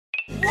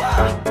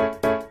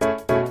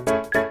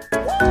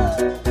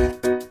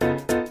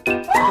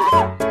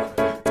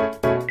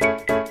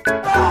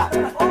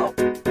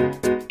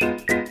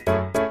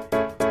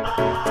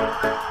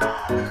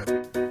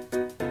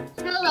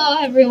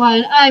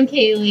everyone. I'm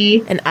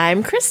Kaylee. And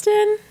I'm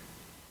Kristen.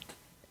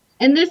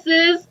 And this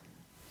is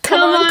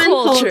Come on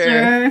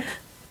Culture.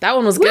 That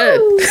one was Woo!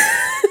 Good.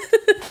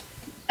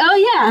 Oh,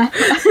 yeah.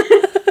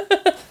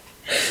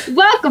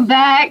 Welcome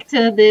back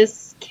to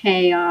this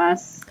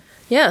chaos.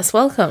 Yes,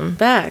 welcome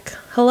back.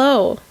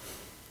 Hello.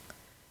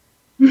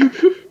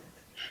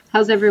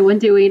 How's everyone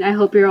doing? I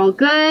hope you're all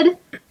good.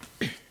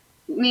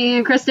 Me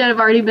and Kristen have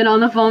already been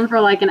on the phone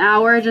for like an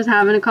hour just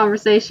having a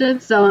conversation.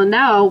 So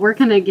now we're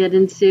going to get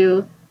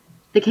into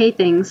the K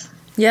things.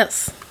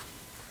 Yes.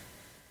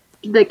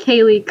 The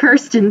Kaylee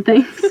Kirsten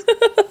things.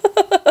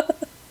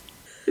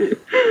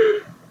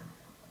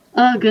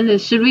 Oh,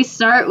 goodness. Should we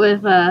start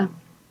with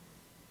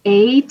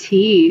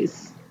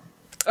ATs?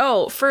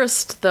 Oh,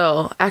 first,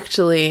 though,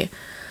 actually,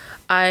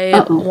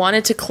 I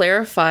wanted to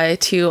clarify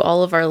to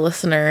all of our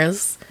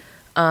listeners,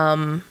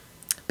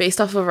 based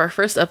off of our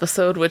first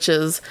episode, which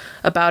is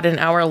about an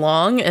hour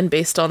long and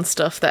based on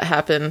stuff that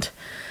happened,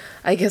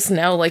 I guess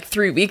now like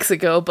 3 weeks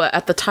ago, but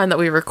at the time that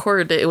we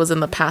recorded it, it was in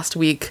the past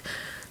week.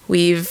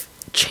 We've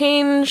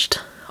changed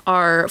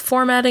our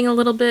formatting a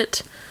little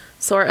bit,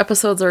 so our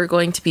episodes are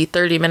going to be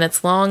 30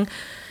 minutes long,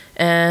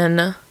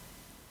 and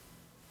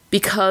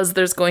because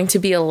there's going to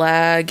be a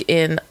lag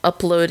in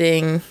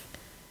uploading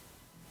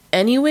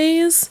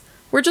anyways,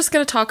 we're just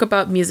going to talk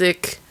about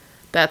music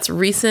that's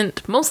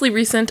recent, mostly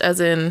recent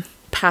as in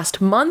past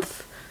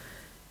month.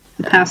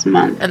 Past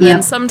month, and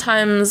then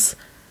sometimes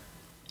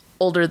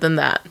older than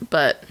that,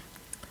 but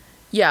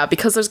yeah,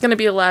 because there's going to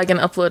be a lag in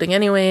uploading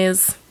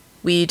anyways,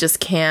 we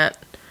just can't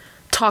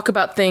talk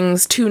about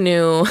things too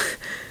new.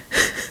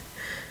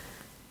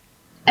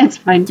 It's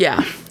fine.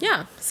 Yeah.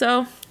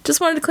 So just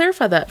wanted to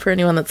clarify that for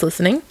anyone that's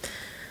listening,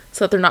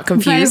 so that they're not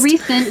confused. By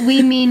recent,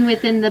 we mean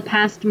within the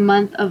past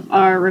month of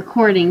our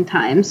recording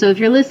time. So if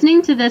you're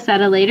listening to this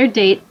at a later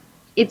date,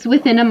 it's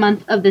within a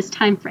month of this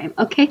time frame.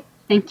 Okay?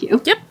 Thank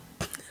you. Yep.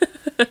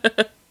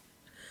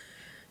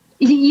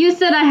 You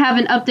said I have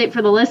an update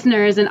for the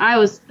listeners, and I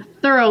was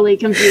thoroughly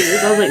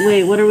confused. I was like,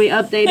 wait, what are we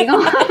updating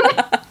on?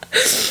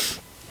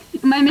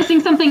 Am I missing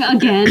something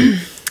again?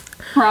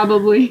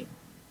 Probably.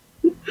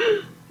 Oh,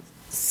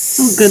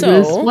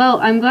 goodness. So,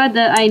 well, I'm glad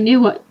that I knew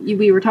what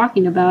we were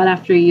talking about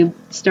after you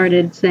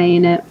started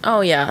saying it.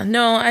 Oh, yeah.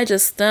 No, I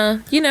just,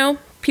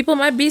 people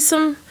might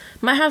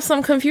have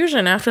some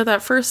confusion after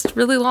that first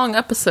really long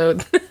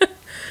episode.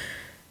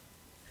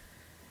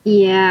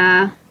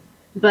 Yeah,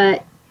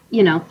 but,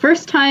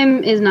 first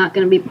time is not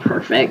going to be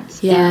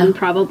perfect. Yeah. And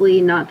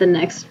probably not the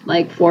next,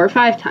 4 or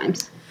 5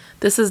 times.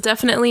 This is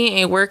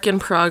definitely a work in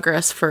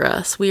progress for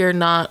us. We are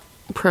not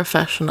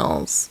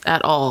professionals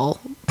at all.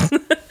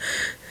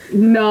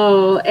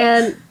 No,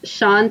 and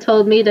Sean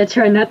told me to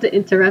try not to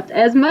interrupt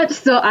as much,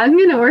 so I'm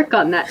going to work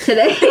on that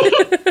today.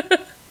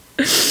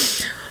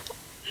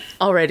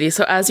 Alrighty,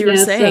 so as you were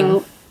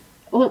saying,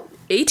 well,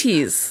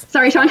 80s.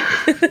 Sorry, Sean.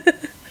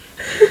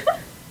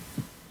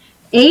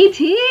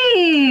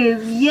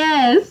 80s,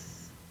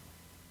 yes.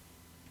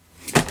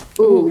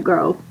 Ooh,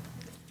 girl.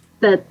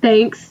 The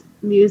Thanks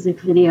music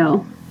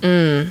video.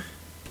 Yeah.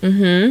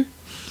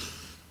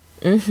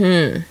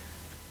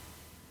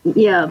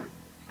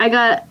 I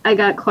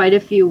got quite a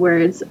few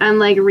words. I'm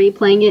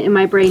replaying it in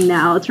my brain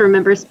now to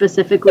remember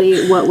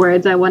specifically what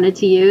words I wanted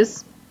to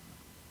use.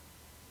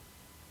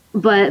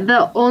 But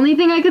the only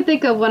thing I could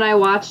think of when I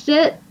watched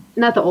it,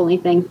 not the only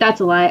thing,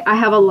 that's a lie. I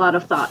have a lot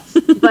of thoughts.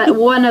 But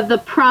one of the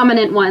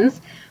prominent ones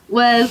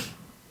was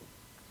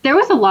there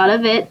was a lot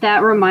of it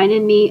that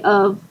reminded me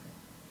of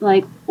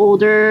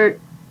older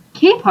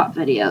K-pop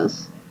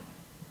videos.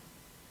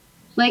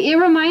 It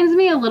reminds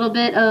me a little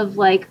bit of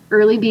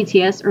early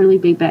BTS, early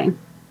Big Bang.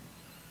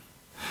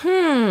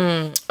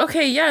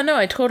 Okay, yeah, no,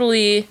 I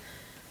totally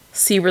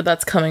see where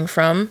that's coming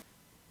from.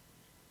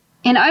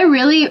 And I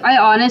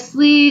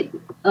honestly,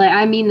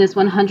 I mean this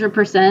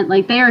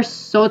 100%, they are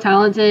so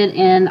talented,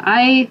 and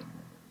I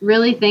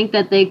really think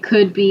that they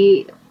could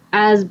be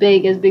as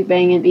big as Big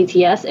Bang and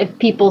BTS if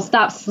people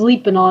stop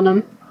sleeping on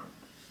them.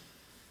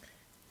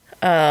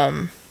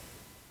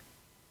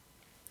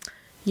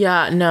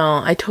 Yeah,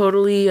 no, I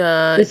totally,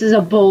 This is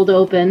a bold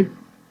open.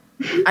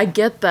 I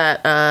get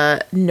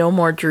that, No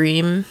More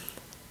Dream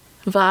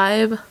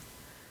vibe.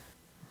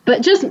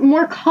 But just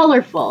more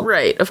colorful.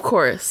 Right, of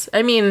course.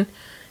 I mean,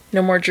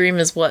 No More Dream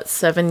is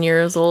 7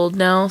 years old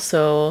now,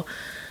 so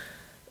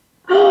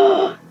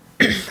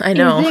I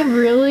know. Is it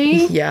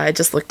really? Yeah, I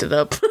just looked it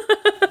up.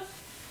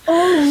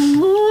 Oh,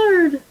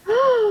 Lord.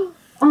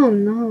 Oh,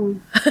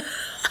 no.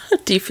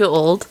 Do you feel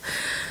old?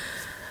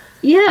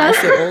 Yeah. I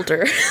feel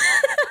older.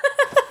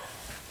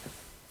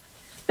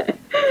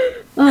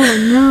 Oh,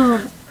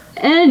 no.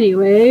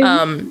 Anyway.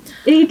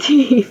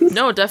 18s.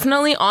 No,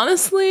 definitely.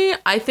 Honestly,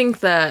 I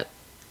think that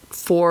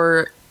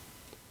for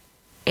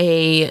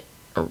a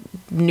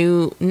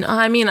new...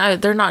 I mean,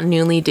 they're not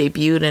newly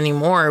debuted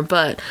anymore,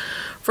 but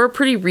for a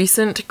pretty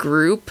recent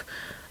group,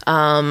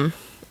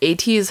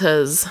 ATEEZ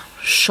has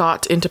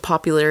shot into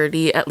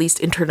popularity, at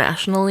least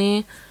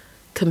internationally,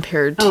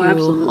 compared to a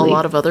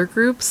lot of other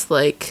groups.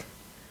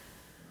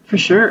 For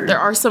sure. There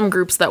are some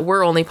groups that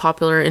were only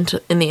popular in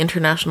the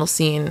international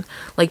scene,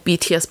 like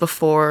BTS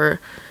before,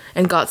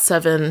 and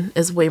GOT7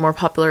 is way more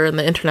popular in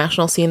the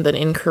international scene than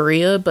in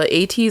Korea, but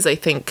ATEEZ, I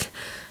think,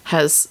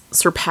 has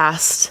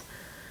surpassed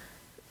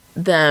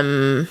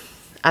them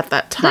at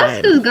that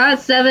time. That's because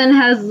GOT7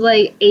 has,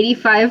 like,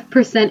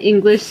 85%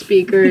 English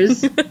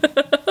speakers.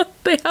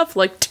 They have,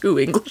 like, 2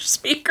 English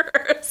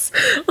speakers.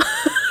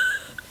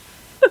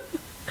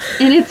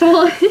 And it's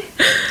all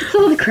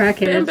the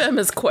crackheads. Bam Bam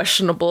is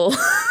questionable.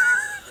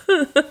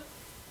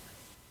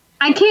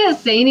 I can't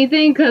say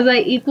anything because I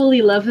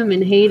equally love him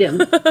and hate him.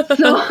 So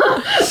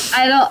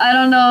I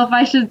don't know if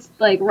I should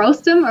like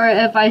roast him or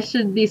if I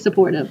should be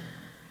supportive.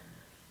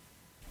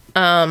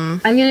 I'm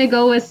gonna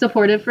go with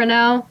supportive for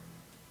now.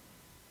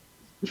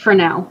 For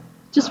now,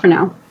 just for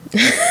now.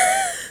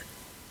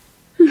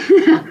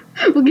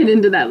 We'll get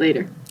into that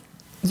later.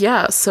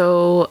 Yeah.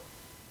 So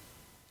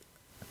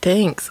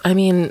thanks. I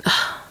mean.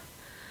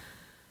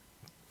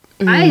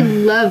 I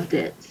loved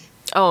it.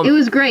 Oh. It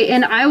was great.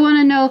 And I want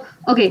to know,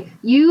 okay,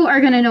 you are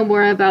going to know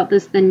more about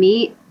this than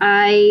me.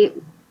 I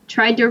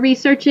tried to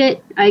research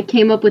it. I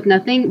came up with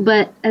nothing.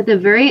 But at the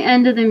very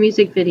end of the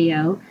music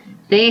video,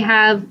 they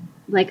have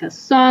like a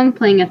song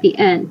playing at the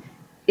end.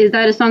 Is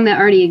that a song that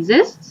already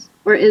exists?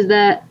 Or is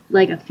that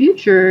like a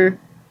future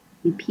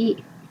EP?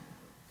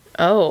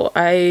 Oh,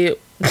 I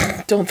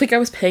don't think I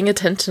was paying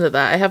attention to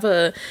that. I have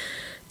a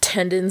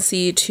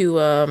tendency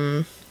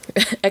to,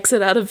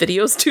 exit out of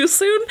videos too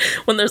soon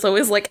when there's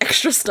always like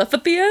extra stuff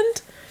at the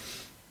end.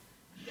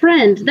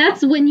 Friend,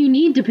 that's when you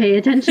need to pay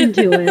attention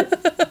to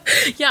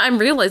it. Yeah, I'm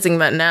realizing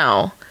that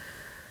now.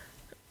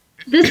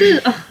 This is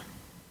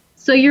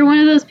so you're one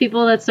of those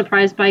people that's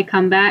surprised by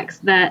comebacks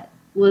that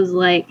was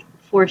like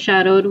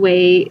foreshadowed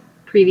way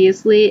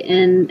previously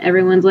and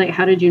everyone's like,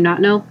 how did you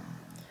not know?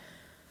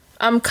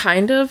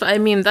 Kind of. I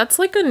mean, that's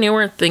like a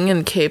newer thing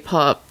in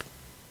K-pop.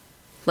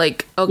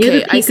 Like,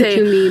 okay, I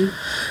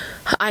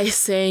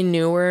say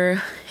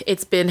newer.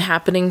 It's been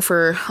happening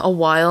for a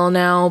while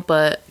now,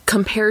 but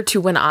compared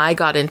to when I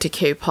got into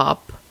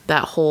K-pop,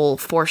 that whole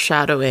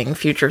foreshadowing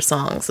future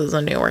songs is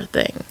a newer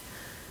thing.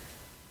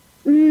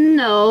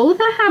 No,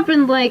 that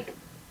happened like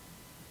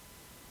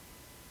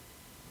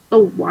a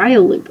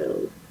while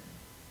ago.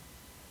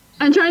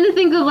 I'm trying to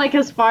think of like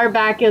as far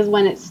back as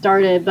when it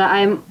started, but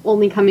I'm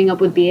only coming up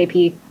with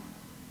BAP.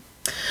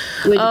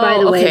 Which, by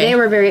the way, they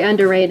were very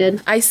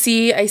underrated. I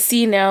see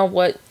now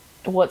what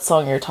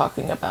song you're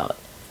talking about.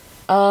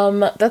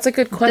 That's a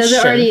good question. Does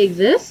it already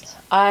exist?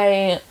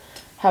 I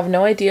have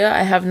no idea.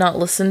 I have not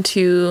listened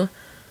to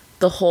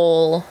the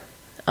whole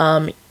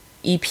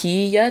EP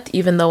yet,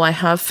 even though I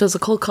have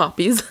physical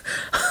copies.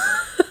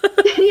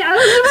 Yeah, I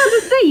was about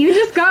to say, you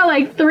just got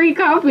like 3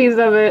 copies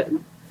of it.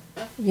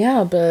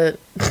 Yeah, but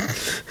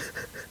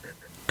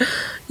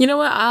you know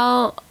what?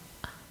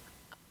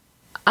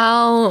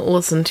 I'll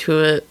listen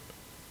to it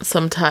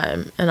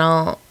sometime and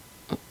I'll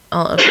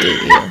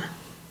update you.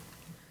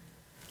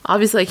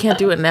 Obviously, I can't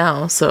do it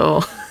now,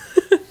 so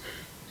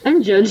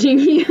I'm judging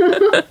you.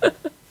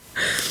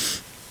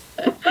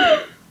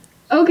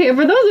 Okay,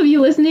 for those of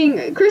you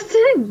listening,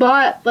 Kristen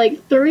bought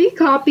like 3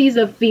 copies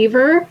of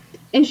Fever,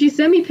 and she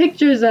sent me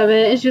pictures of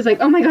it, and she was like,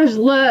 oh my gosh,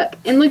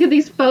 look at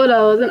these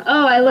photos, and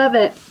oh, I love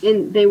it.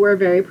 And they were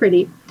very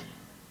pretty.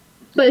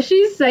 But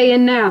she's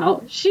saying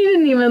now, she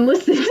didn't even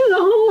listen to the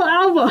whole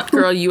album.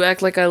 Girl, you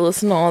act like I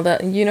listen to all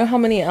that. You know how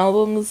many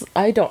albums?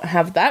 I don't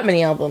have that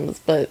many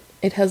albums, but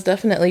it has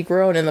definitely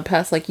grown in the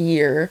past, like,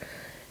 year.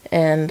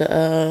 And,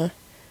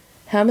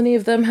 how many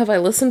of them have I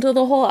listened to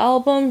the whole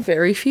album?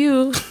 Very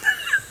few.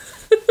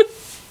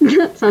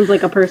 Sounds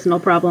like a personal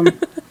problem,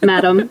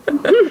 madam.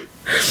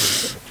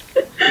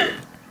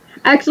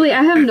 Actually,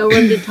 I have no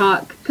room to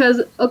talk.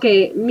 Because,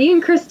 okay, me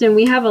and Kristen,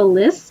 we have a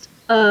list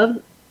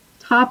of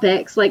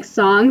topics, like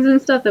songs and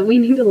stuff that we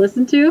need to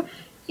listen to.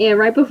 And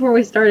right before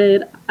we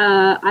started,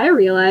 I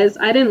realized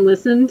I didn't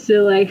listen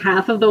to, like,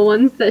 half of the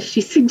ones that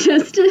she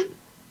suggested.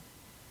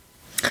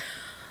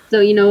 So,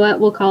 you know what?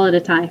 We'll call it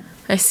a tie.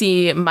 I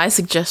see my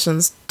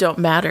suggestions don't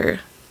matter.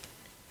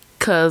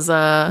 Because,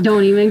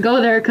 Don't even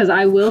go there, because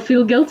I will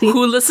feel guilty.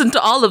 Who listened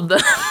to all of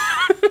them?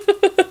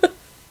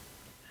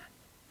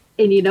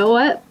 And you know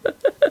what?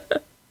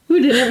 Who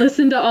didn't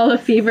listen to all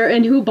of Fever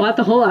and who bought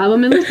the whole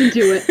album and listened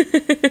to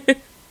it?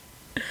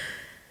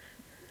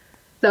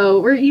 So,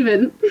 we're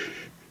even.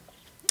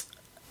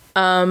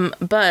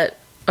 But,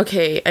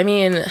 okay, I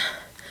mean,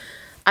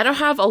 I don't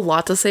have a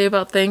lot to say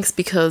about Thanks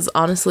because,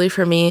 honestly,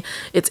 for me,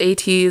 it's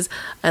ATEEZ.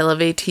 I love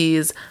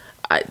ATEEZ.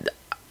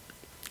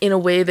 In a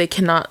way, they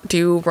cannot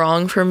do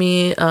wrong for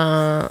me.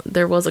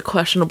 There was a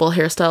questionable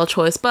hairstyle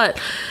choice, but...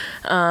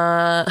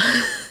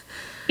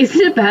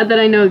 Isn't it bad that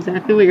I know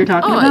exactly what you're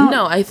talking about?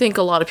 No, I think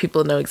a lot of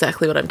people know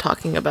exactly what I'm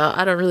talking about.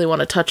 I don't really want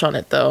to touch on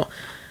it, though.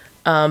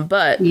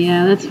 But...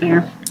 Yeah, that's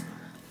fair.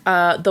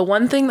 The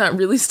one thing that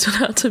really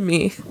stood out to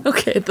me...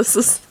 Okay, this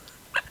is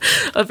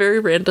a very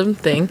random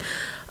thing.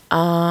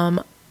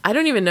 I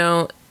don't even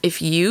know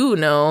if you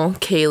know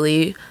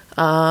Kaylee,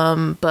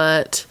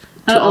 but...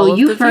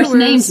 You first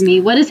named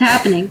me. What is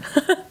happening?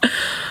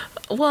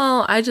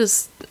 Well, I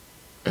just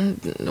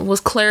was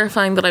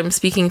clarifying that I'm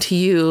speaking to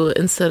you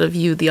instead of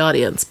you, the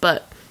audience.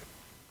 But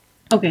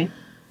okay.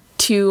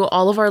 To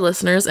all of our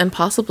listeners, and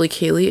possibly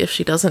Kaylee, if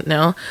she doesn't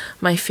know,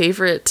 my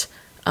favorite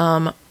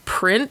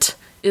print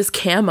is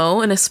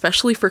camo, and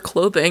especially for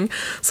clothing.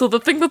 So the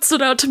thing that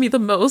stood out to me the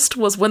most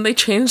was when they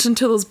changed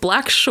into those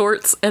black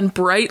shorts and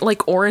bright, like,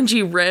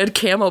 orangey red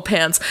camo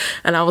pants.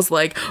 And I was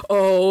like,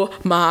 oh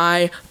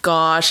my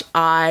gosh,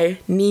 I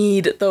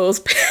need those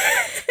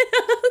pants.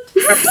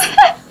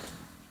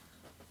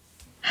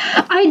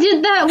 I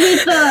did that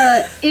with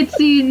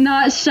Itsy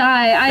Not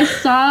Shy. I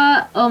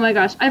saw, oh my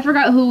gosh, I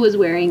forgot who was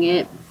wearing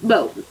it,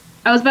 but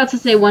I was about to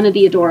say one of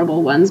the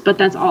adorable ones, but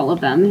that's all of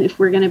them, if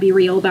we're going to be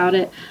real about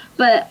it.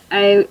 But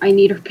I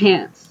need her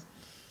pants.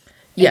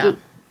 Yeah.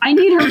 I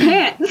need her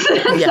pants.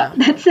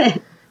 That's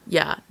it.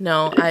 Yeah,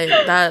 no,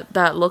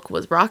 that look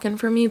was rocking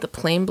for me. The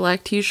plain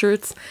black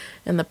t-shirts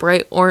and the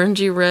bright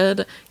orangey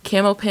red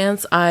camo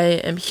pants. I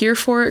am here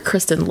for it.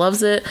 Kristen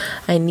loves it.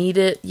 I need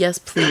it. Yes,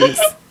 please.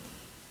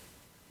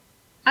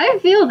 I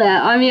feel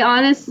that. I mean,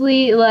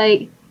 honestly,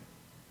 like,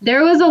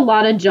 there was a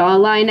lot of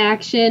jawline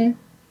action,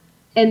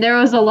 and there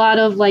was a lot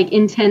of, like,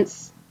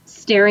 intense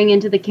staring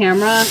into the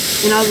camera,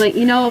 and I was like,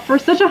 you know, for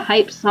such a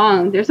hype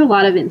song, there's a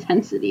lot of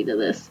intensity to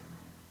this.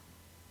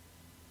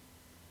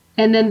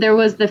 And then there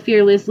was the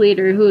fearless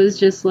leader who was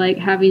just, like,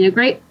 having a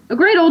great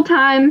old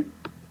time,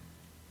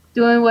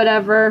 doing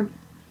whatever,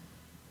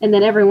 and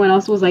then everyone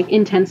else was, like,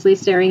 intensely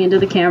staring into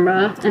the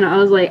camera, and I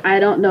was like, I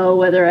don't know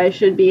whether I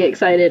should be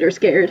excited or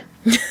scared.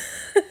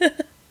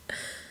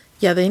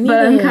 Yeah, they need.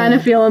 But I'm kind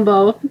of feeling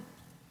both.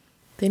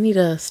 They need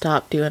to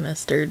stop doing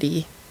us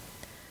dirty.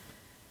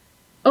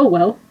 Oh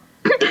well,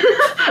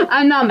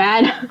 I'm not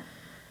mad.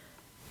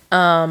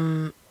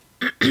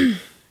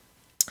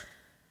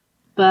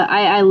 But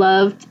I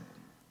loved.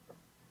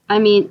 I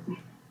mean,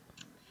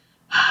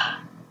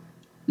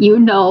 you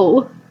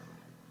know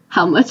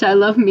how much I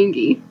love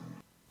Mingi.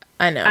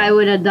 I know. I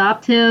would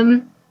adopt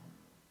him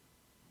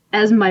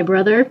as my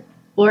brother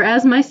or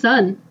as my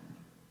son.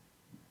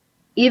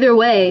 Either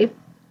way,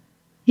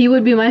 he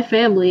would be my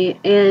family,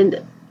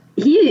 and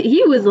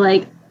he was,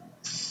 like,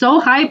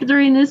 so hyped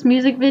during this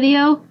music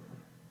video.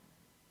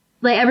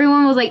 Like,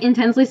 everyone was, like,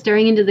 intensely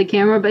staring into the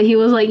camera, but he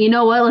was like, you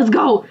know what, let's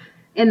go,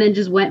 and then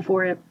just went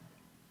for it.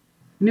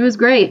 And it was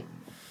great,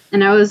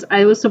 and I was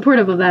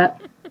supportive of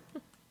that.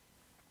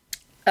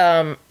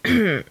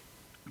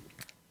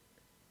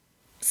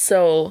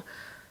 So,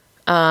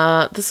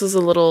 this is a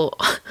little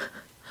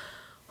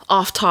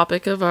off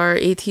topic of our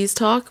ATEEZ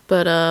talk,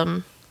 but,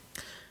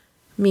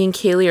 me and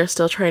Kaylee are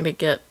still trying to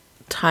get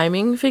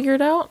timing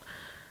figured out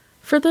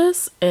for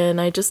this,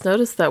 and I just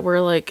noticed that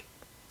we're, like,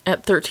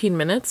 at 13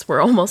 minutes.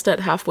 We're almost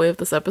at halfway of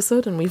this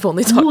episode, and we've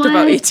only talked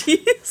about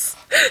ATEEZ.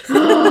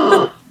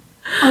 Oh,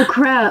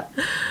 crap.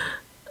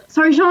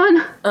 Sorry,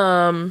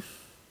 Sean.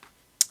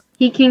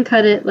 He can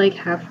cut it, like,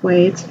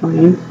 halfway. It's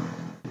fine.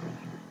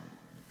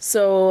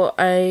 So,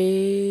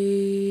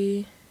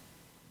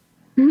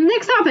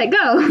 Next topic,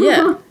 go!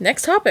 Yeah,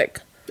 next topic.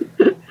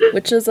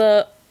 Which is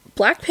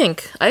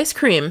Blackpink ice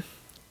cream.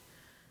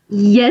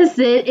 Yes,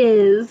 it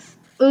is.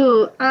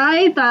 Ooh,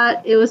 I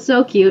thought it was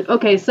so cute.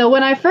 Okay, so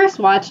when I first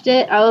watched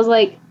it, I was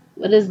like,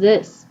 what is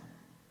this?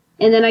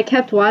 And then I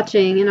kept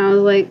watching, and I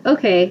was like,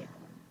 okay,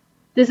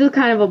 this is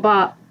kind of a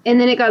bop. And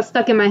then it got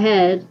stuck in my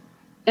head,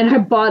 and I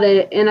bought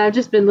it, and I've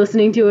just been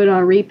listening to it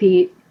on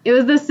repeat. It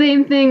was the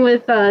same thing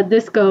with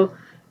Disco,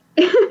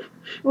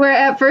 where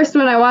at first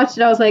when I watched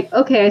it, I was like,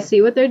 okay, I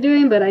see what they're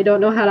doing, but I don't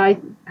know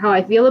how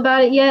I feel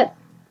about it yet.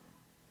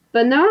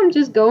 But now I'm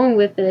just going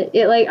with it.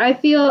 I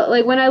feel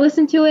like when I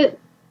listen to it,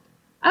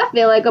 I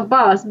feel like a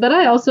boss, but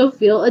I also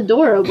feel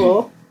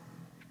adorable.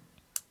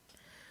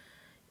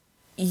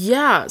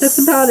 Yeah. That's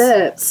about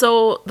it.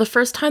 So the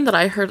first time that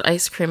I heard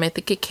ice cream, I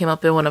think it came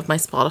up in one of my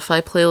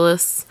Spotify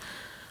playlists.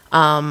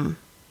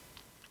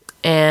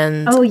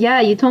 And oh yeah,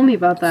 you told me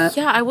about that.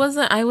 Yeah, I was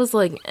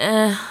like,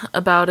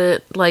 about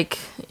it. Like,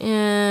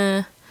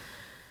 it's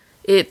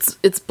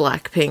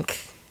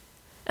Blackpink.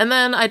 And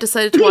then I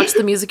decided to watch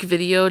the music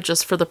video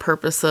just for the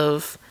purpose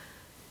of,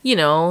 you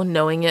know,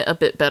 knowing it a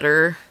bit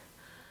better.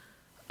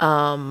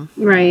 Right.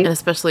 And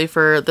especially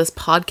for this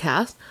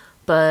podcast.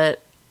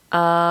 But,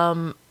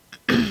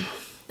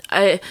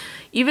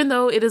 even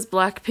though it is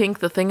Blackpink,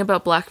 the thing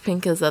about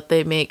Blackpink is that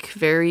they make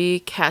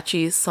very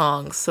catchy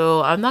songs.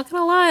 So I'm not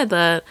gonna lie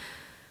that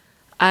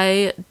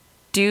I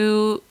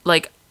do,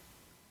 like,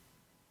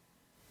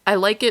 I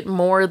like it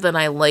more than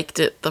I liked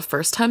it the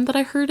first time that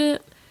I heard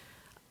it.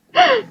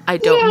 I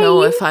don't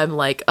know if I'm,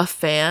 like, a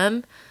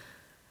fan.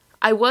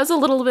 I was a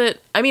little bit,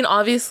 I mean,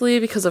 obviously,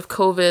 because of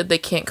COVID, they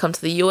can't come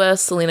to the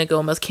US. Selena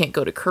Gomez can't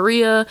go to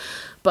Korea.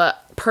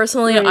 But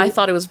personally, I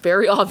thought it was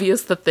very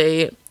obvious that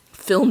they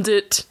filmed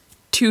it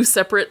two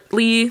separate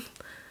things.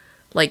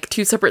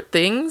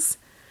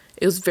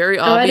 It was very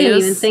obvious. I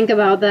didn't even think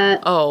about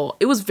that. Oh,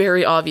 it was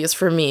very obvious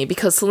for me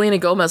because Selena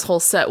Gomez's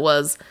whole set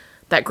was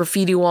that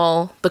graffiti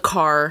wall, the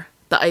car,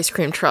 the ice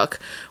cream truck,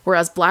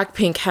 whereas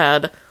Blackpink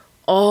had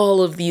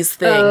all of these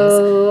things.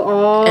 Oh,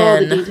 all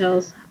the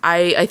details.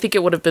 I think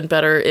it would have been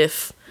better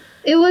if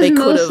it was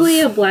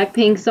mostly a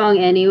Blackpink song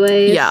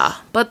anyways. Yeah,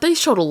 but they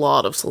showed a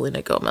lot of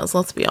Selena Gomez,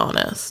 let's be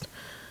honest.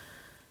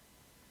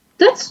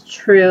 That's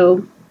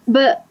true.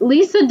 But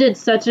Lisa did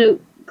such a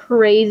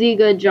crazy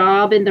good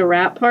job in the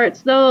rap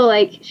parts, though.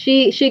 Like,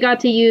 she got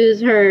to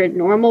use her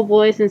normal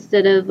voice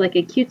instead of, like,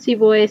 a cutesy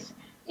voice.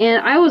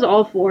 And I was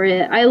all for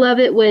it. I love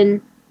it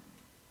when,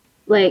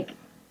 like,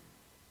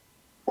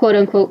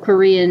 quote-unquote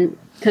Korean,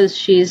 because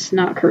she's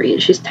not Korean,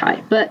 she's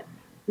Thai. But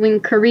when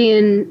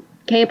Korean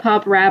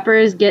K-pop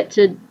rappers get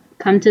to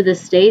come to the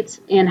States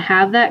and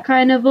have that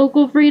kind of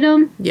vocal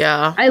freedom,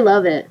 yeah, I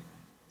love it.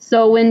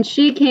 So when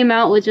she came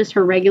out with just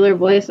her regular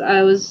voice,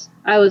 I was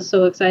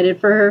so excited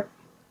for her.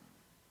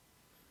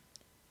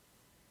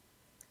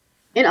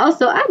 And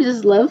also, I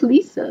just love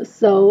Lisa,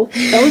 so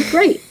that was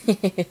great.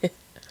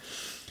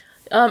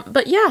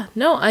 But yeah,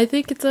 no, I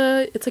think it's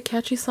a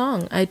catchy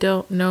song. I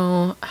don't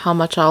know how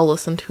much I'll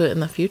listen to it in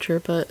the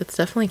future, but it's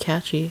definitely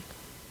catchy.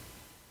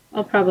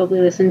 I'll probably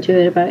listen to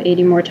it about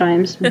 80 more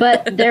times.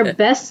 But their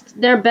best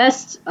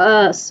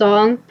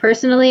song,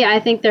 personally, I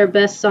think their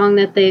best song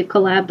that they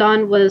collabed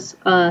on was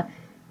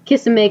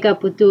Kiss and Make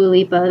Up with Dua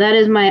Lipa. That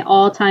is my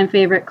all-time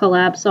favorite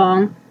collab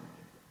song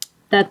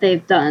that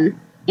they've done,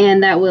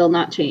 and that will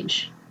not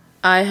change.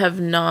 I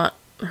have not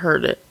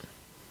heard it,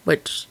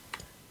 which...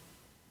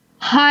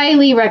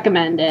 highly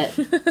recommend it.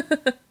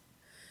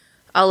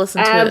 I'll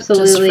listen to it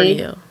just for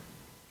you.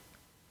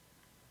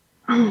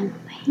 Oh,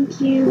 thank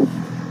you.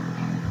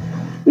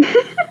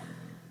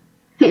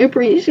 I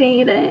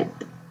appreciate it.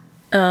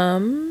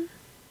 So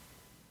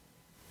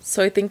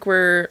I think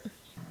we're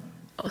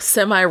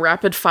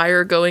semi-rapid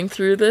fire going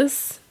through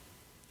this.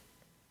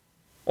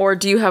 Or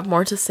do you have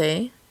more to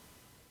say?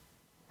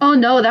 Oh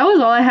no, that was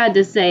all I had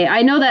to say.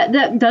 I know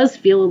that does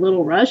feel a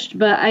little rushed,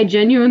 but I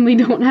genuinely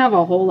don't have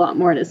a whole lot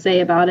more to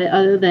say about it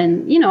other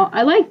than,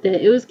 I liked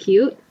it. It was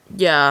cute.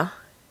 Yeah.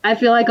 I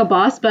feel like a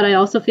boss, but I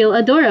also feel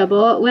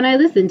adorable when I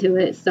listen to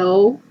it,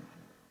 so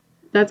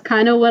that's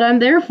kind of what I'm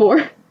there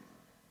for.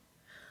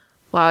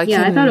 Wow,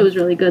 I thought it was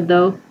really good,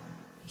 though.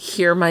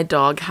 Hear my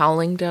dog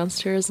howling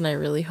downstairs, and I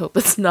really hope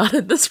it's not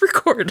in this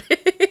recording.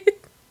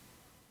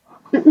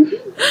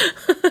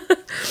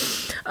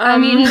 I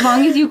mean, as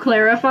long as you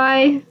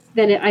clarify,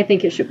 then I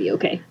think it should be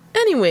okay.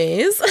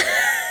 Anyways.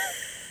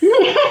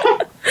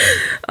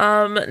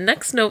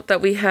 Next note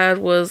that we had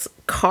was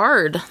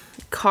KARD.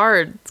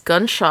 KARD,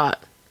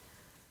 Gunshot.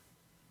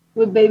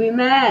 With Baby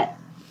Matt.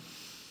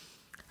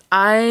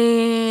 How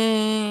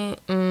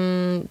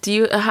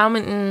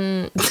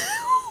many...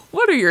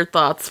 What are your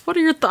thoughts?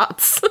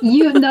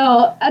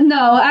 No,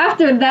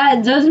 after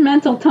that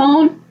judgmental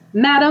tone,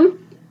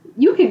 madam,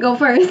 you can go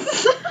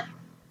first.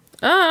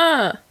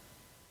 Oh,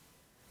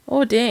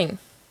 dang.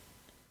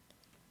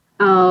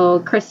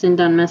 Oh, Kristen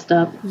done messed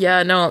up.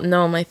 Yeah,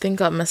 no, my thing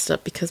got messed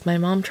up because my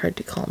mom tried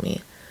to call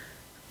me.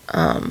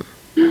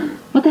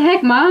 What the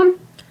heck, Mom?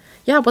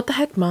 Yeah, what the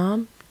heck,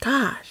 Mom?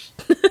 Gosh.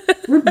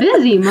 We're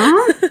busy,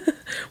 Mom.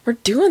 We're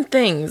doing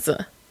things.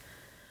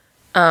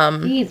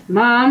 Please,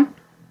 Mom.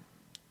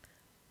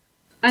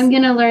 I'm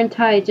gonna learn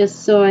Thai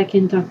just so I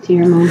can talk to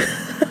your mom.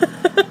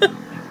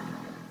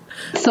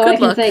 So I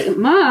can say,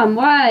 Mom,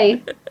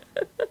 why?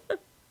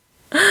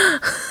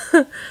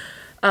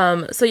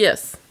 So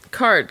yes,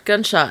 KARD,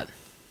 Gunshot.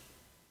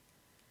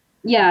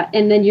 Yeah,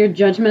 and then your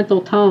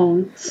judgmental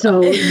tone.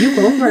 So you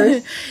go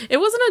first. It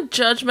wasn't a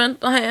judgment.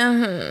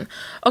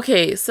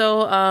 Okay,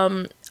 so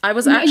I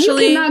was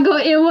actually... You cannot go,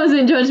 it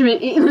wasn't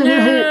judgment.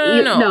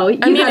 No, you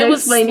gotta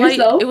explain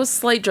yourself. It was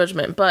slight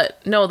judgment, but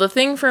no, the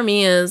thing for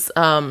me is,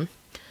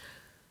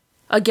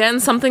 again,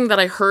 something that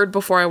I heard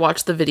before I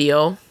watched the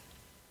video,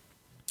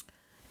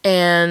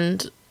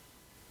 and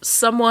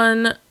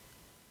someone,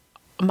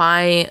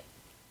 my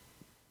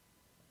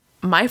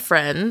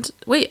friend,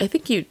 wait, I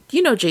think you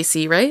know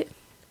JC, right?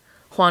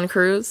 Juan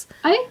Cruz.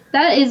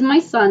 That is my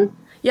son.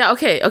 Yeah,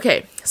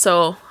 okay.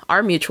 So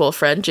our mutual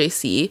friend,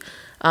 JC,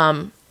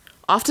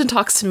 often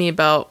talks to me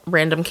about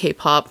random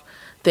K-pop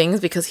things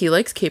because he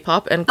likes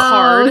K-pop, and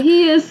KARD. Oh,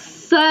 he is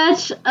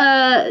such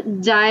a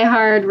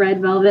diehard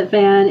Red Velvet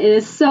fan. It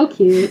is so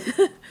cute.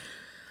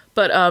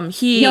 But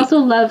he also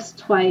loves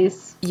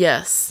Twice.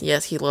 Yes,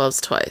 he loves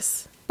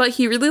Twice. But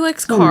he really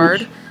likes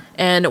KARD.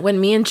 And when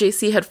me and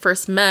JC had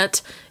first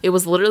met, it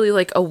was literally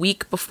like a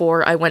week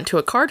before I went to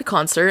a KARD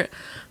concert.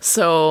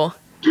 So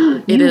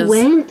You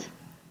went?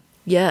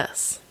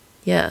 Yes,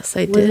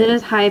 I did. Was it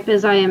as hype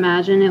as I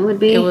imagine it would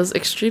be? It was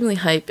extremely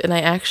hype, and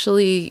I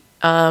actually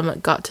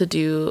got to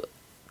do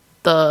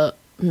the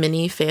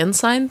mini fan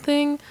sign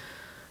thing.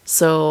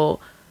 So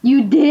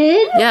you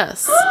did?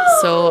 Yes.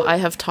 So I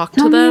have talked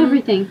Tell to them. Me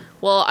everything.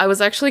 Well, I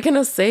was actually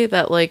gonna say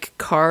that like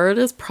KARD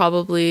is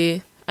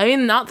probably. I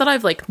mean, not that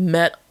I've like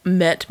met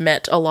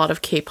a lot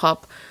of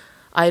K-pop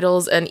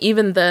idols, and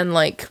even then,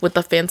 like with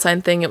the fan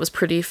sign thing, it was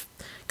pretty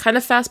kind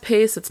of fast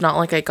paced. It's not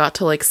like I got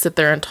to like sit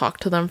there and talk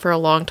to them for a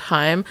long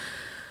time,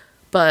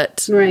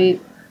 but right,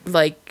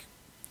 like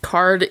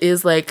KARD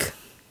is like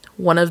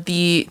one of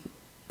the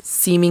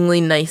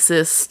seemingly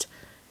nicest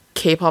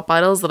K-pop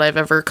idols that I've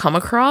ever come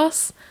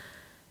across.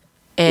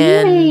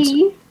 And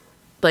Yay.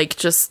 like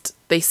just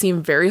they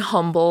seem very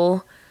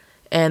humble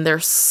and they're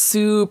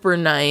super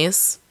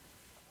nice.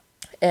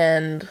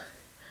 And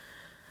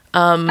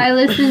I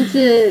listen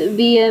to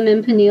BM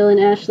and Peniel and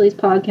Ashley's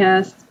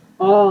podcast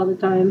all the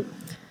time.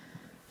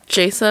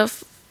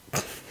 Jaseph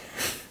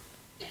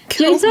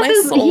kills my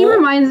Jaseph soul. he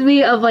reminds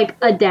me of like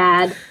a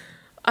dad.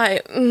 He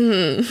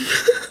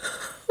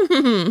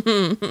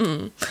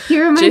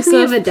reminds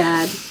me of a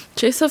dad.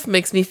 Jaseph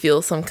makes me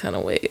feel some kind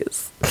of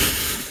ways.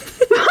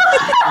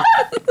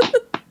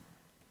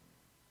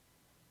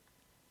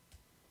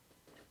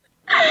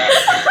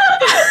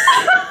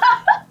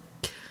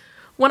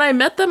 When I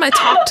met them, I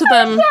talked to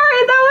them. Sorry,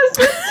 that was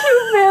just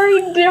two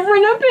very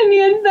different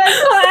opinions that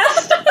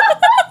clashed.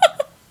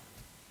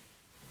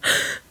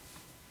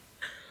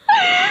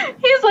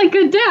 He's like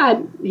a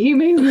dad. He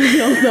makes me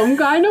feel some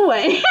kind of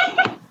way.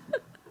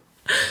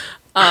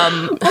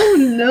 Oh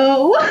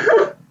no.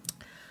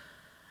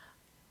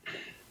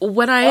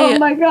 Oh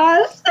my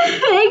gosh.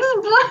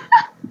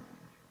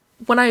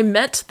 When I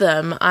met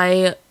them,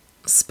 I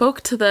spoke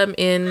to them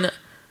in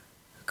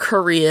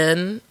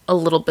Korean a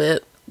little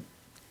bit.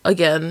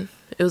 Again,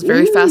 it was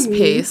very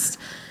fast-paced,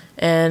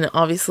 and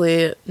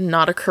obviously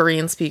not a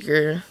Korean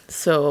speaker,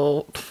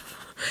 so,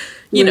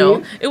 you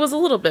know, it was a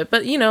little bit,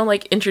 but, you know,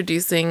 like,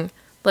 introducing,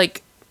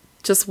 like,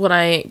 just when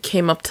I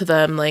came up to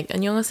them, like,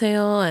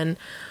 안녕하세요, and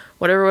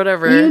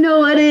whatever. You know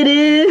what it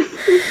is.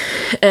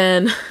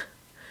 And,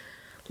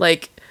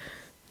 like,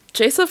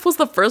 Jaseph was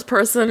the first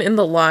person in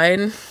the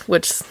line,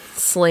 which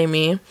slay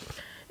me,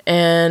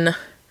 and...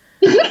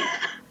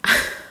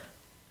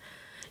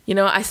 You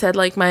know, I said,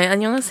 like, my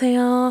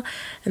안녕하세요,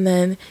 and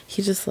then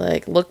he just,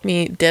 like, looked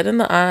me dead in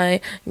the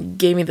eye,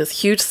 gave me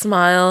this huge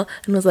smile,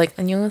 and was like,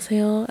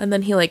 안녕하세요, and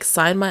then he, like,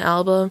 signed my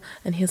album,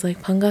 and he was like,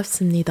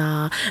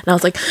 반갑습니다, and I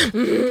was like,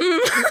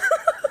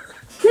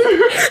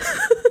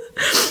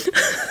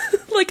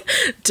 like,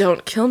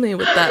 don't kill me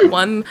with that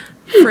one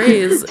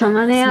phrase, it's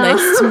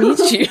nice to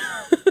meet you.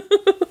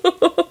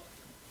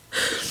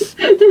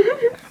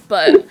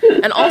 But,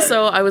 and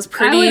also, I was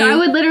pretty... I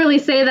would literally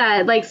say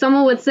that. Like,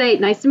 someone would say,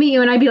 nice to meet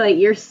you, and I'd be like,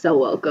 you're so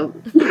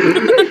welcome.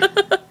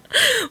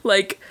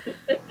 Like,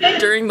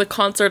 during the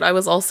concert, I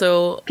was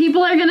also...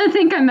 People are gonna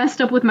think I messed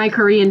up with my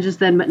Korean just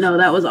then, but no,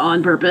 that was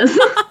on purpose.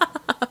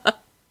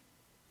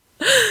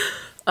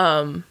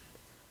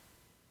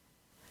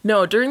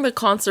 No, during the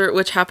concert,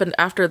 which happened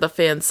after the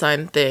fan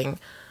sign thing,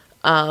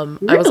 Really?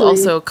 I was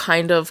also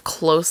kind of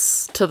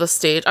close to the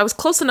stage. I was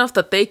close enough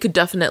that they could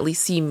definitely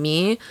see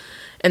me.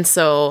 And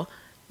so,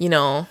 you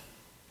know,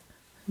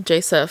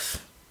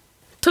 Jaseph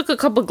took a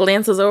couple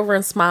glances over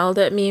and smiled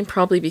at me,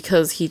 probably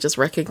because he just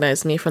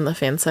recognized me from the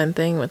fan sign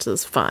thing, which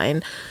is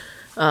fine.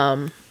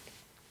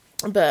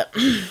 But,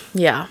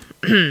 yeah.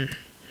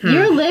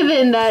 You're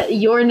living that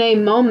your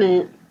name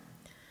moment.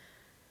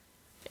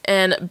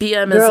 And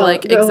BM is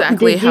like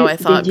exactly how I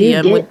thought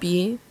BM would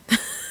be.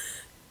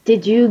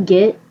 Did you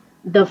get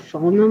the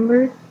phone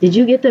number? Did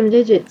you get them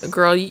digits?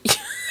 Girl, wow,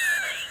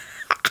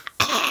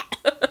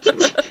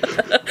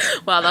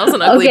 that was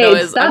an ugly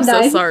noise. I'm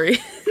so sorry.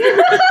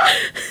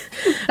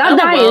 Stop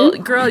dying. Well,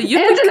 girl,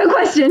 answer the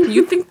question.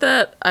 You think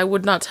that I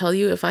would not tell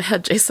you if I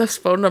had Jaseph's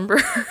phone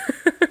number?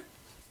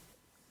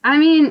 I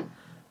mean,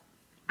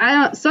 I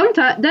don't.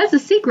 Sometimes that's a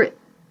secret.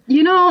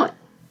 You know.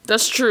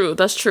 That's true.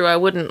 I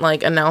wouldn't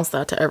like announce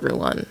that to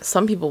everyone.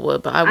 Some people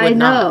would, but I would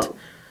not.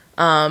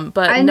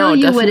 But I know no,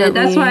 you definitely... wouldn't.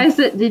 That's why I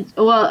said.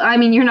 Well, I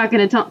mean, you're not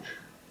gonna tell.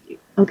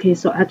 Okay,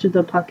 so after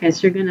the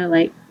podcast, you're gonna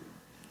like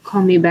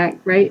call me back,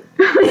 right?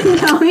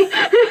 Tell me.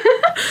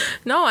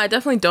 No, I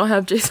definitely don't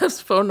have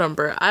Jaseph's phone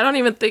number. I don't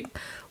even think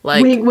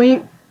like wink,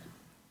 wink.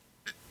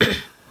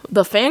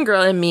 The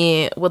fangirl in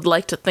me would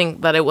like to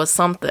think that it was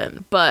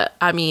something, but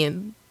I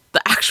mean,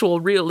 the actual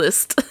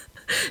realist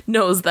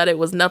knows that it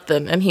was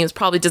nothing, and he was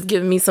probably just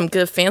giving me some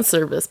good fan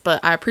service,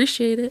 but I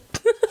appreciate it.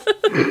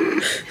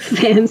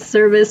 Fan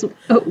service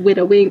with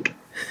a wink.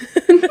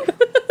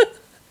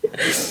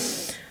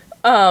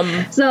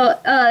 So,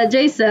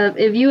 Jaseph,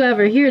 if you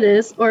ever hear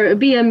this, or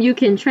BM, you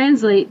can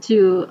translate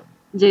to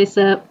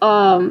Jaseph.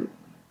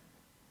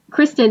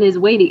 Kristen is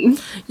waiting.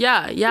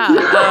 Yeah.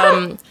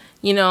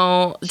 You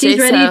know, she's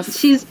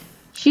Jaseph, ready.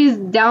 She's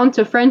down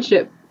to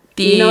friendship.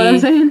 You know what I'm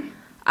saying?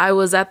 I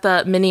was at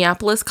the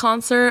Minneapolis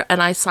concert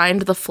and I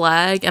signed the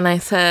flag and I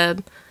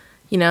said,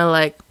 you know,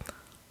 like,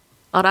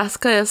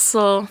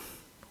 Alaska에서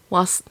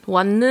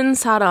왔는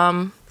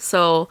사람.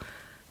 So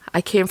I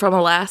came from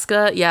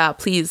Alaska. Yeah,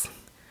 please.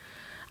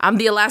 I'm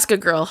the Alaska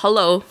girl.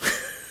 Hello.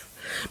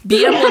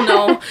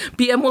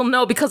 BM will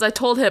know because I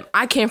told him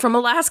I came from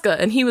Alaska.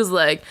 And he was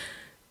like,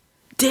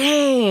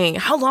 dang,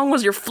 how long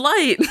was your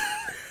flight?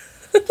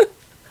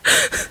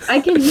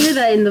 I can hear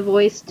that in the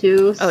voice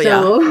too. Oh, so.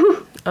 yeah.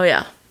 Oh,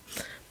 yeah.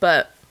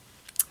 But,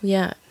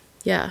 yeah.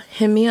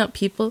 Hit me up,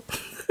 people.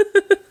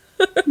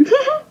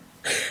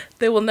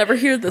 They will never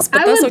hear this,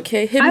 but that's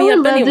okay. Hit me up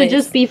anyways. I would love to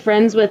just be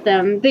friends with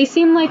them. They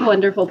seem like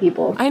wonderful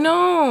people. I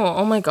know.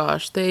 Oh my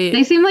gosh.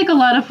 They seem like a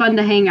lot of fun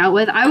to hang out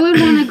with. I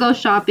would want to go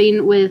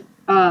shopping with,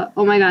 oh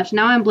my gosh,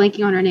 now I'm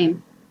blanking on her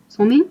name.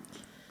 Somin?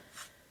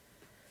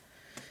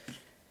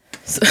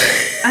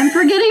 I'm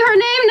forgetting her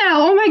name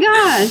now. Oh my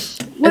gosh.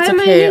 Why am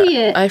I an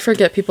idiot? I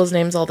forget people's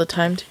names all the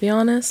time, to be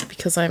honest,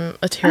 because I'm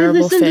a terrible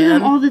I listen fan. to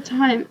them all the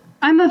time.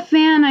 I'm a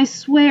fan, I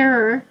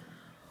swear.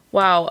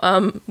 Wow.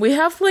 We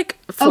have like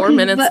 4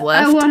 minutes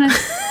left. I want to.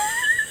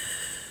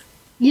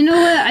 You know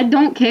what? I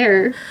don't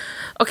care.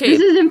 Okay.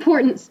 This is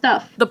important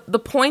stuff. The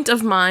point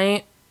of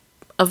my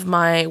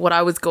what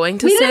I was going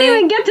to say. We didn't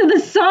even get to the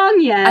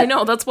song yet. I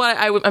know, that's why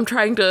I'm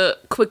trying to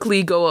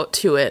quickly go up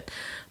to it.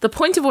 The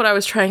point of what I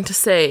was trying to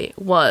say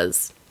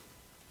was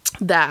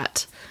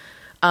that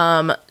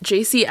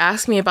JC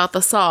asked me about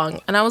the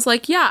song, and I was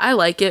like, yeah, I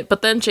like it.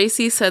 But then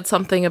JC said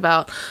something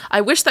about,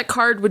 I wish that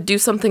Card would do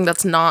something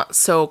that's not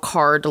so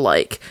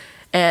Card-like.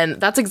 And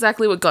that's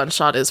exactly what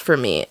Gunshot is for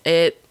me.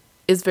 It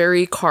is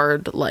very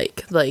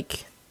Card-like.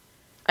 Like,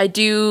 I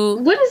do...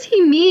 What does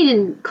he mean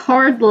in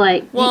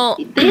Card-like? Well...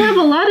 They have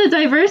a lot of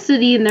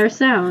diversity in their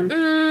sound.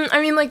 I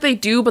mean, like, they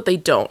do, but they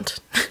don't.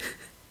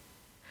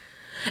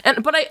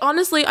 But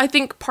I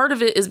think part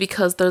of it is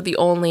because they're the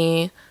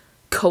only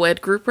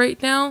co-ed group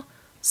right now.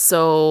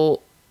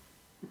 So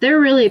they're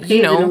really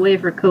paving a way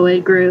for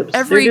co-ed groups.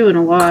 They're doing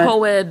a lot. Every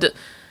co-ed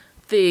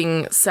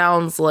thing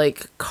sounds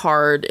like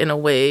Card in a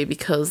way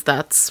because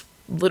that's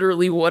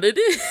literally what it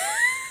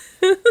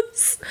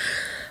is.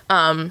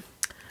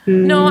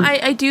 No,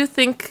 I do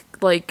think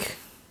like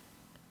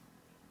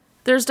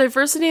there's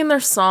diversity in their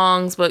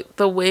songs, but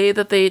the way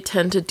that they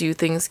tend to do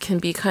things can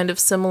be kind of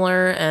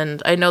similar,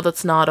 and I know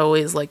that's not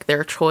always like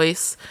their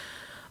choice.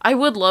 I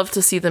would love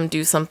to see them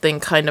do something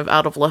kind of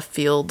out of left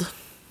field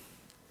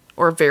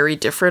or very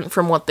different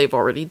from what they've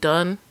already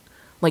done.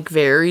 Like,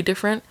 very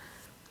different.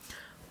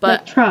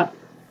 But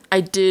I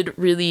did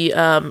really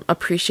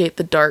appreciate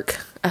the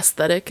dark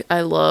aesthetic.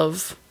 I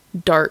love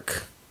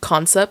dark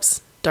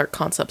concepts. Dark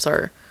concepts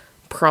are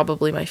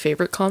probably my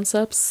favorite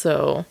concepts,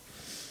 so...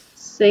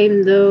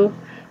 Same, though.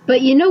 But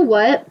you know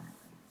what?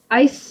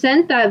 I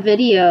sent that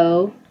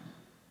video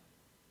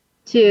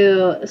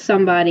to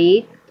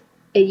somebody,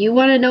 and you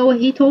want to know what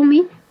he told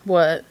me?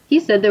 What?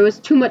 He said there was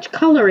too much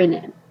color in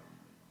it.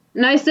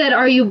 And I said,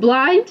 are you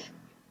blind?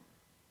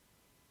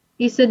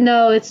 He said,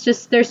 no, it's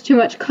just there's too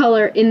much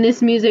color in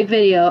this music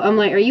video. I'm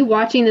like, are you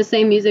watching the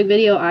same music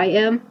video I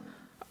am?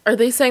 Are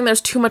they saying there's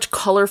too much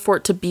color for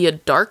it to be a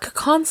dark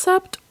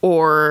concept,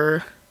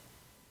 or...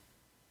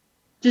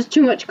 Just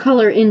too much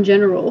color in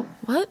general.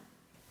 What?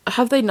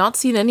 Have they not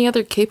seen any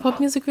other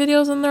K-pop music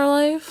videos in their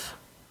life?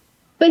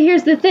 But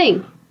here's the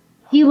thing.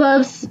 He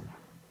loves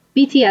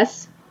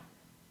BTS.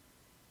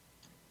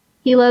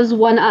 He loves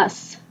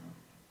ONEUS.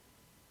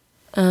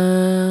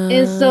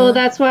 And so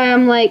that's why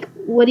I'm like,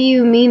 what do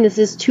you mean this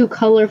is too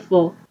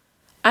colorful?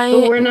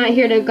 But we're not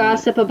here to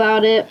gossip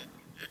about it.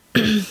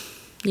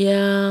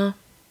 Yeah.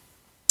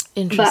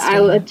 Interesting. But I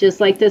would just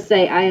like to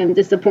say I am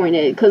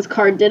disappointed because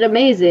Card did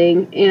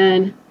amazing,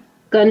 and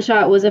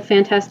Gunshot was a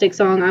fantastic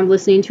song. I'm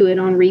listening to it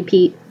on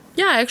repeat.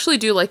 Yeah, I actually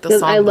do like the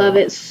song. I love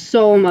it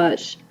so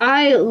much.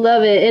 I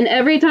love it. And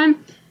every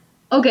time...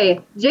 Okay,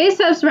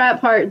 J-Sep's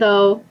rap part,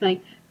 though,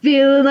 like,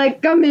 feeling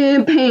like I'm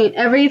in pain.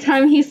 Every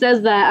time he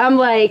says that, I'm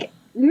like,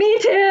 me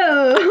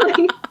too!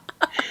 Like,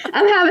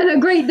 I'm having a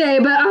great day,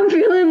 but I'm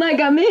feeling like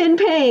I'm in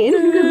pain.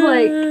 It's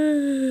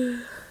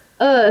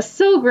like...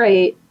 so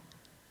great.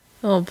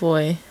 Oh,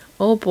 boy.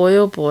 Oh, boy,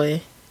 oh,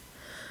 boy.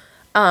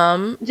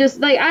 Just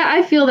like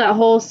I feel that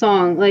whole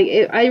song,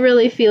 like I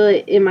really feel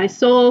it in my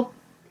soul,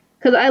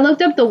 because I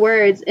looked up the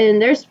words,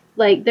 and there's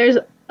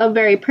a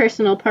very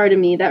personal part of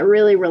me that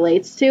really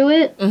relates to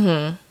it.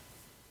 Mm-hmm.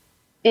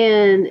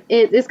 And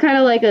it's kind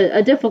of like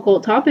a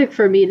difficult topic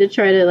for me to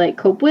try to like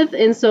cope with,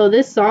 and so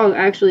this song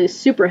actually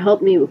super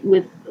helped me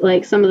with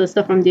like some of the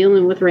stuff I'm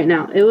dealing with right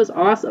now. It was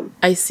awesome.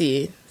 I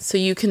see. So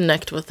you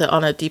connect with it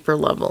on a deeper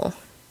level.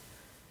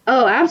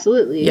 Oh,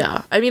 absolutely.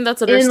 Yeah, I mean,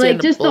 that's understandable. And,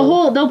 like, just the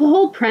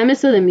whole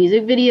premise of the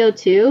music video,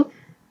 too.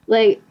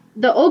 Like,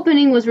 the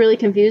opening was really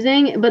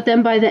confusing, but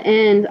then by the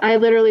end, I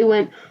literally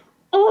went,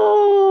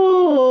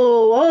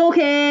 oh,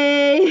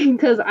 okay,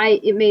 because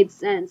it made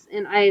sense,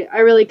 and I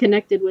really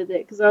connected with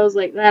it, because I was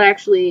like, that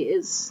actually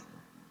is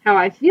how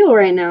I feel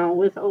right now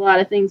with a lot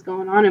of things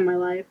going on in my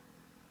life.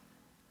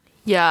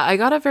 Yeah, I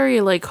got a very,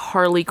 like,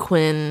 Harley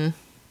Quinn...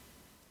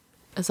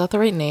 Is that the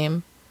right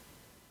name?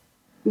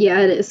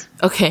 Yeah, it is.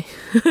 Okay.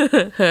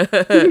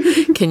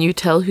 Can you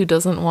tell who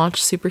doesn't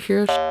watch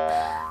superhero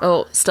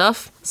Oh,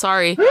 stuff?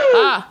 Sorry.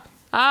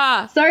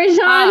 Sorry,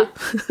 Sean.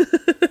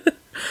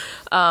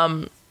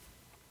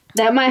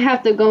 That might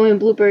have to go in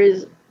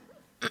bloopers.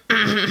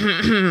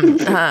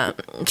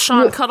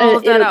 Sean, cut all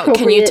of that out.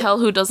 Can you tell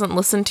who doesn't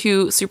listen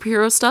to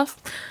superhero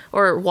stuff?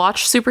 Or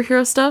watch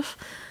superhero stuff?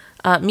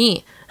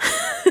 Me.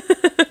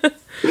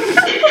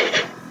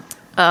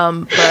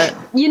 But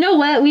you know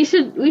what? We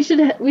should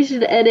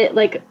edit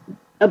like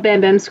a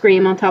Bam Bam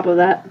scream on top of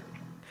that.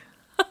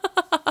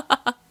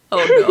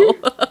 Oh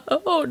no.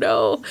 Oh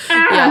no.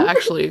 Yeah,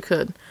 actually you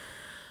could.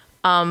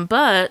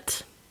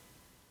 But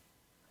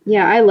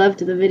yeah, I loved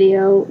the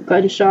video.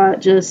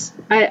 Gunshot,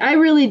 I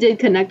really did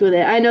connect with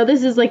it. I know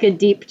this is like a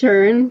deep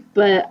turn,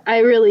 but I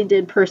really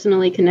did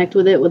personally connect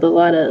with it with a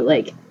lot of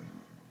like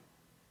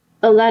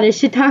a lot of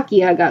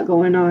shiitake I got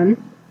going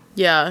on.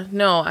 Yeah,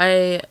 no,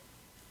 I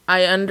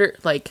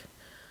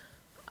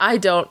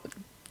don't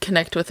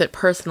connect with it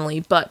personally,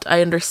 but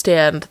I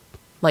understand,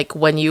 like,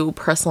 when you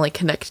personally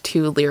connect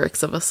to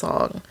lyrics of a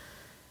song,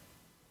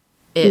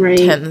 it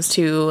tends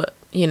to,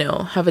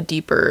 have a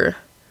deeper,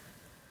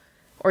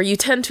 or you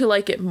tend to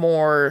like it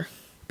more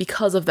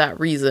because of that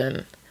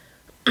reason.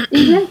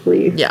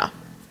 Exactly. Yeah.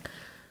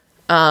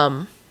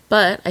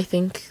 But I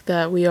think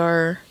that we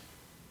are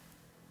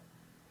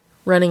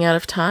running out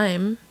of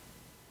time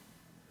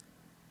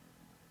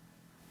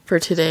for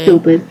today.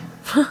 Stupid.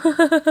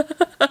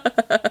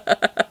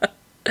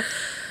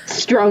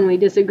 Strongly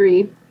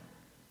disagree.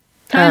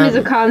 Time is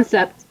a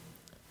concept.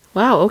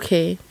 Wow,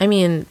 okay. I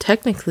mean,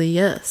 technically,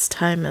 yes,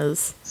 time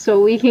is.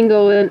 So we can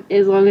go in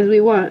as long as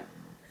we want.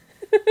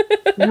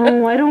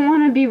 No, I don't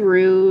want to be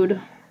rude.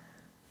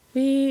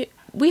 We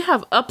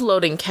have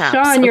uploading caps.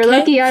 Sean, you're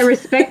lucky I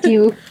respect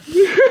you.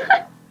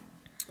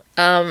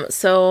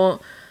 So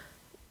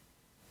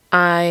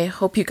I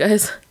hope you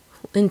guys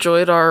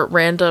enjoyed our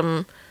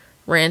random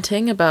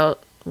ranting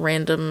about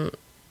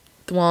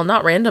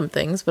not random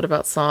things, but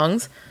about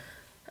songs.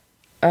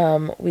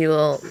 We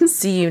will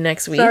see you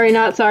next week. Sorry,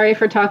 not sorry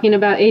for talking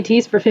about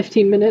ATs for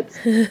 15 minutes.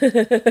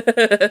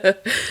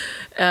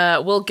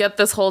 We'll get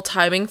this whole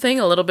timing thing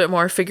a little bit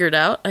more figured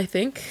out, I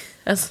think,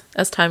 as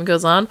time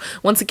goes on.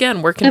 Once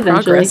again, work in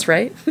progress,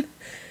 right?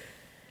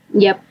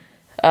 Yep.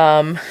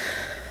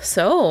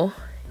 So,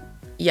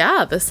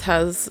 yeah, this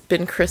has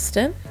been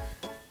Kristen.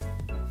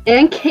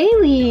 And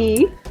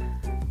Kaylee.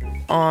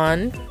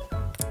 On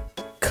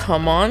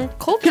Come On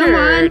Culture. Come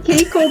on,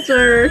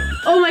 K-Culture.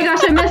 Oh my gosh,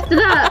 I messed it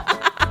up.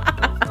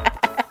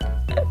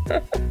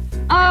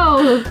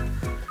 Oh.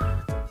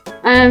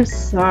 I'm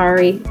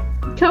sorry.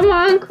 Come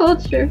on,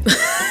 Culture.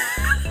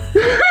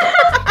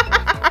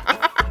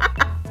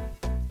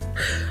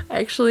 I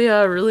actually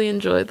really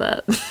enjoyed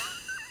that.